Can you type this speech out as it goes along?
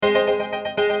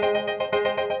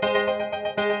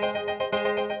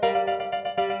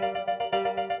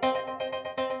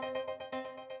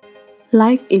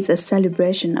Life is a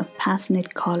celebration of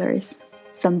passionate colors.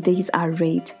 Some days are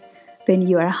red when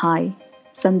you are high,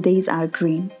 some days are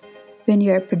green when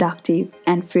you are productive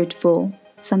and fruitful,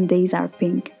 some days are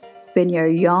pink when you are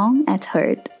young at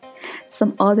heart,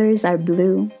 some others are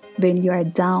blue when you are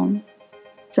down,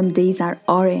 some days are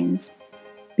orange,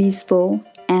 peaceful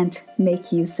and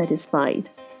make you satisfied,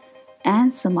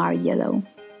 and some are yellow,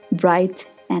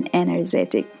 bright and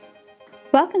energetic.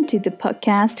 Welcome to the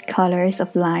podcast Colors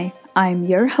of Life. I'm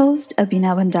your host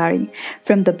Abhina Bhandari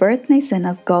from the birth nation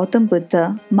of Gautam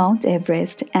Buddha, Mount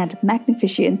Everest, and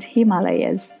magnificent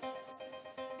Himalayas.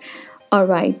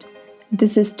 Alright,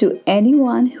 this is to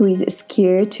anyone who is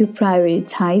scared to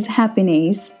prioritize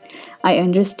happiness. I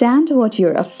understand what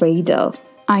you're afraid of.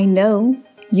 I know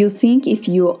you think if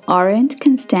you aren't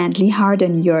constantly hard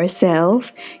on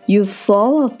yourself, you'll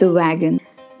fall off the wagon.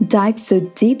 Dive so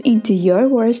deep into your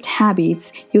worst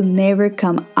habits, you'll never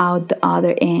come out the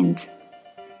other end.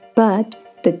 But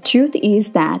the truth is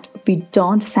that we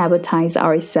don't sabotage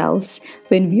ourselves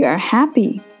when we are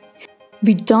happy.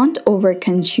 We don't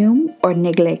overconsume or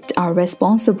neglect our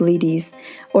responsibilities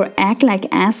or act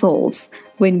like assholes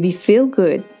when we feel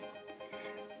good.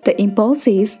 The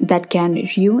impulses that can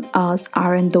ruin us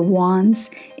aren't the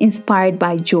ones inspired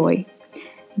by joy.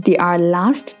 They are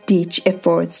last-ditch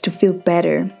efforts to feel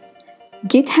better.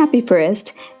 Get happy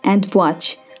first and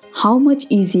watch how much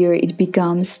easier it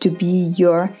becomes to be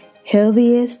your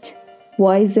healthiest,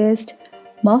 wisest,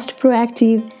 most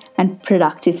proactive and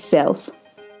productive self.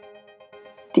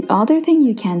 The other thing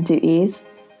you can do is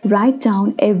write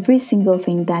down every single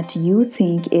thing that you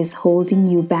think is holding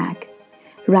you back.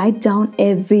 Write down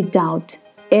every doubt,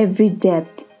 every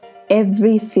depth,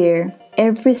 every fear,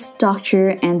 every structure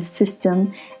and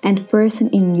system and person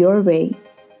in your way.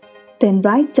 Then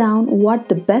write down what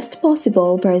the best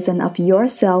possible version of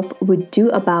yourself would do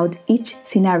about each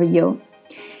scenario.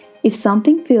 If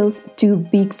something feels too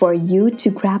big for you to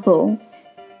grapple,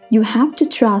 you have to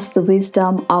trust the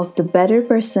wisdom of the better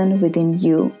person within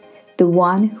you, the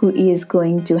one who is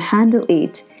going to handle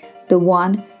it, the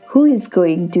one who is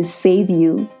going to save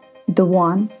you, the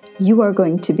one you are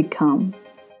going to become.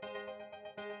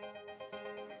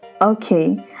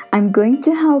 Okay, I'm going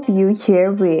to help you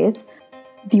here with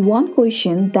the one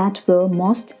question that will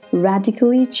most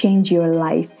radically change your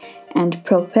life and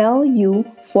propel you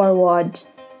forward.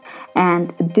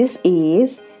 And this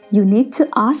is, you need to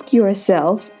ask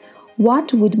yourself,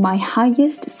 what would my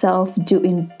highest self do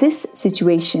in this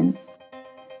situation?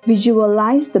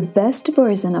 Visualize the best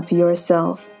version of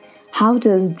yourself. How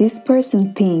does this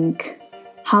person think?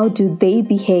 How do they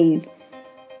behave?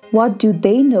 What do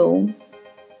they know?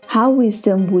 How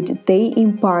wisdom would they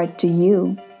impart to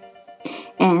you?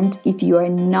 And if you are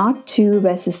not too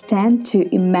resistant to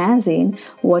imagine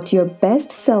what your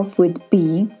best self would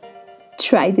be,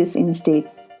 try this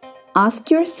instead. Ask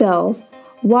yourself,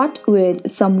 what would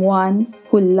someone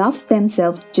who loves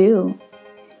themselves do?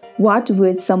 What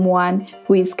would someone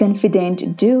who is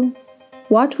confident do?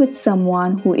 What would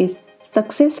someone who is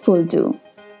successful do?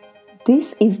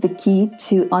 This is the key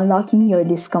to unlocking your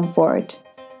discomfort.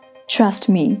 Trust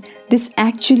me, this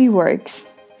actually works.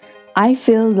 I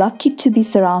feel lucky to be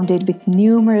surrounded with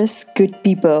numerous good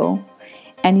people.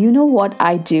 And you know what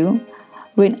I do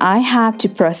when I have to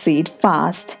proceed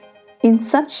fast? In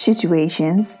such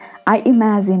situations, I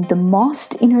imagine the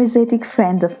most energetic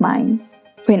friend of mine.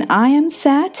 When I am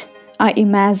sad, I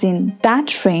imagine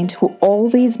that friend who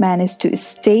always manages to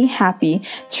stay happy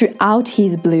throughout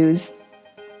his blues.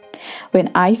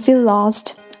 When I feel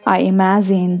lost, I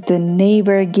imagine the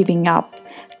never giving up,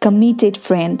 committed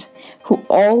friend who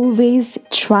always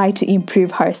tries to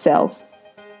improve herself.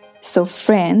 So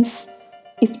friends,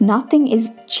 if nothing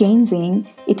is changing,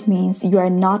 it means you are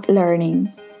not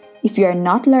learning. If you are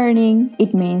not learning,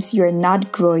 it means you are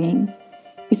not growing.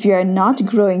 If you are not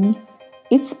growing,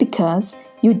 it's because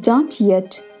you don't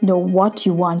yet know what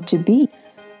you want to be.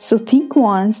 So think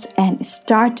once and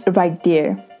start right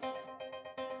there.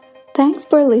 Thanks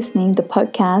for listening to the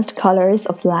podcast Colors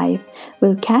of Life.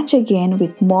 We'll catch again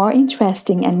with more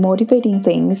interesting and motivating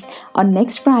things on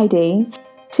next Friday.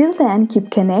 Till then, keep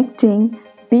connecting,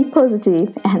 be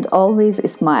positive, and always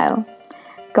smile.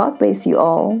 God bless you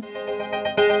all.